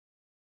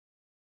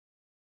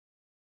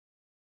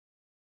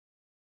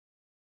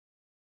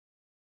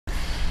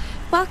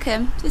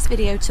Welcome to this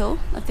video tour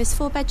of this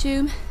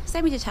 4-bedroom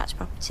semi-detached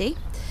property.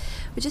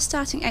 We're just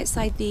starting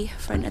outside the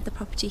front of the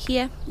property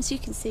here. As you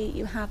can see,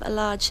 you have a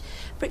large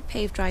brick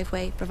paved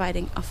driveway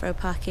providing off-road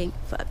parking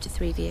for up to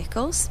 3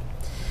 vehicles.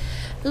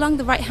 Along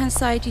the right hand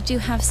side you do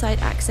have side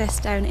access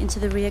down into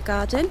the rear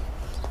garden.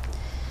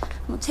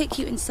 We'll take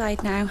you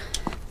inside now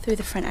through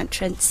the front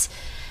entrance.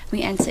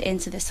 We enter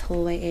into this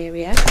hallway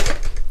area.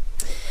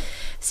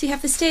 So you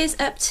have the stairs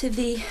up to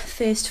the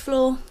first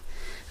floor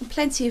and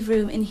plenty of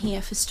room in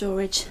here for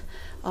storage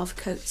of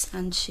coats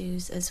and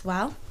shoes as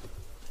well.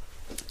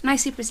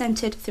 Nicely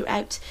presented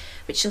throughout,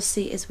 which you'll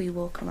see as we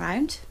walk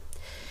around.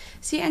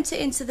 So you enter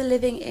into the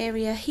living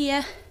area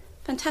here.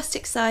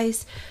 Fantastic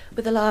size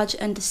with a large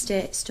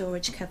understair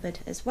storage cupboard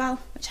as well,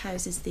 which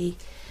houses the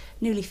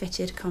newly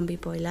fitted combi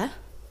boiler.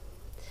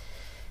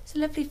 It's a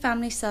lovely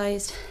family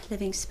sized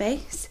living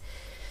space.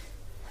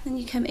 Then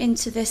you come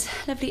into this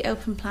lovely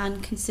open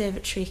plan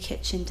conservatory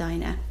kitchen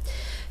diner.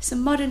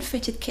 Some modern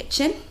fitted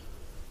kitchen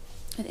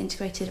with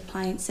integrated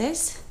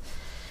appliances.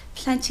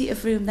 Plenty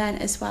of room then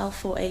as well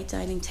for a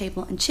dining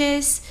table and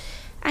chairs,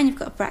 and you've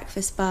got a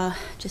breakfast bar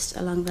just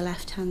along the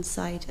left hand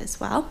side as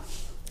well.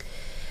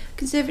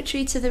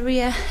 Conservatory to the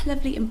rear,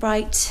 lovely and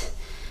bright,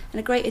 and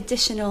a great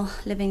additional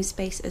living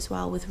space as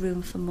well with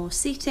room for more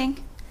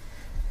seating.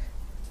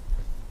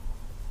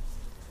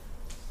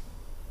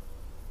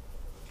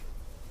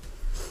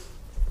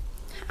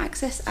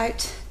 Access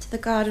out to the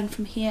garden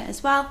from here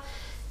as well,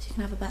 so you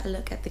can have a better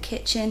look at the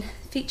kitchen.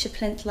 Feature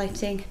plinth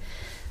lighting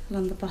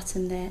along the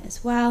bottom there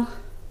as well.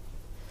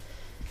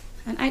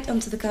 And out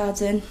onto the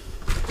garden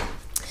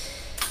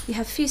you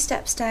have a few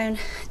steps down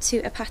to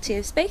a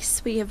patio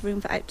space where you have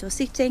room for outdoor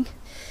seating,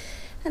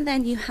 and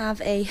then you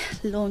have a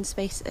lawn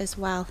space as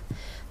well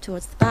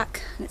towards the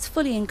back, and it's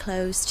fully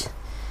enclosed,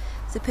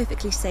 so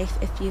perfectly safe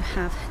if you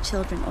have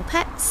children or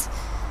pets.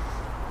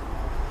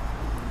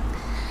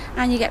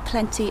 And you get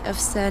plenty of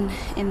sun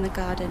in the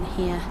garden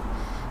here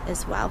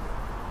as well.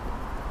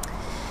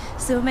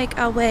 So we'll make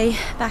our way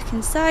back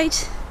inside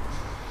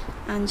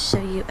and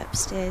show you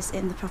upstairs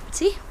in the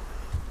property.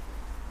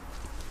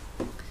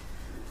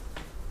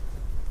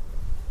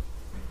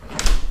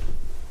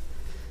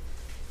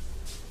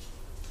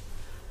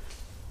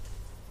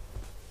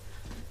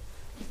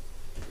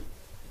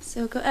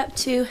 So we'll go up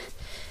to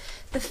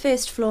the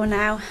first floor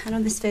now, and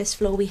on this first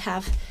floor we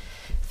have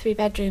 3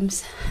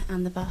 bedrooms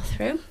and the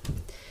bathroom.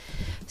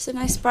 So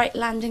nice bright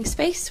landing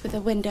space with a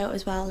window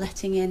as well,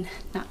 letting in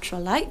natural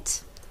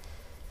light.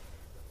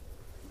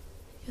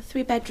 Your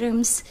 3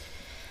 bedrooms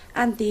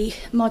and the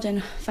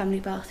modern family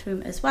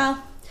bathroom as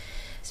well.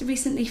 It's a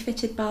recently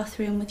fitted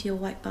bathroom with your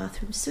white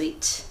bathroom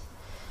suite,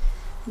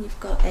 and you've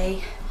got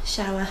a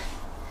shower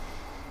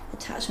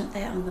attachment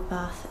there on the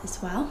bath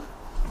as well.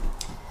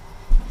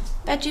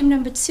 Bedroom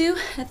number 2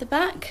 at the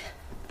back,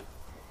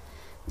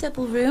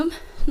 double room,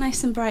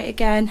 nice and bright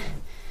again.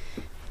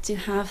 We do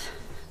have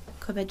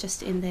a cupboard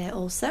just in there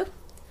also.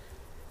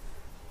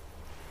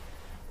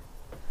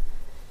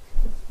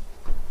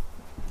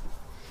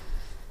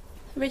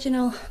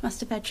 Original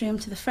master bedroom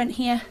to the front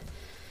here,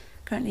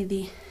 currently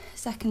the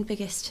second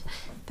biggest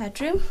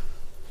bedroom.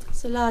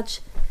 It's a large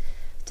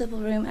double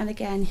room, and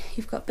again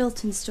you've got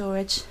built-in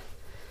storage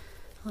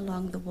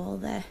along the wall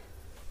there.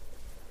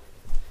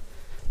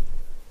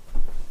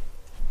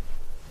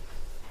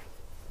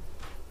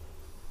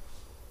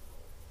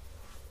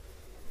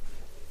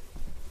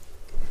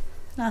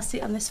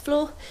 Lastly on this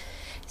floor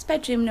is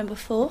bedroom number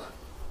 4,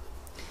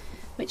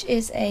 which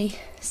is a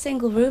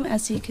single room,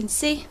 as you can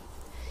see.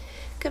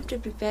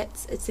 Comfortably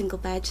fits a single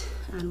bed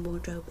and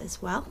wardrobe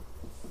as well.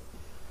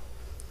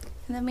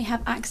 And then we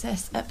have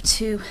access up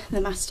to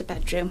the master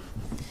bedroom.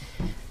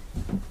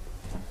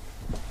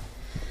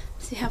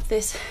 So you have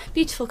this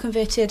beautiful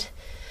converted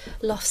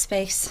loft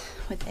space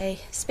with a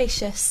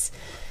spacious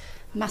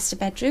master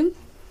bedroom.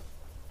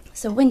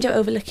 So window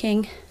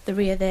overlooking the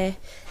rear there,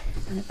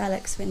 and a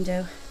Velux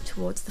window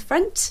towards the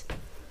front.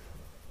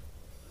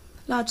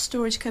 Large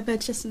storage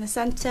cupboard just in the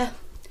centre.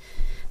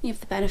 You have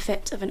the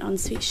benefit of an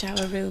ensuite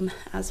shower room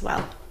as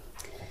well.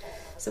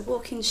 So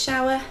walk-in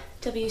shower,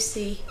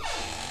 WC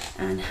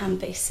and hand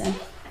basin.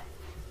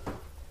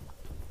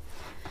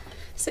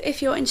 So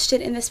if you're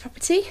interested in this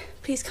property,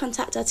 please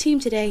contact our team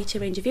today to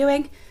arrange a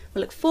viewing.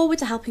 We'll look forward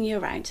to helping you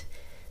around.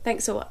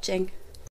 Thanks for watching.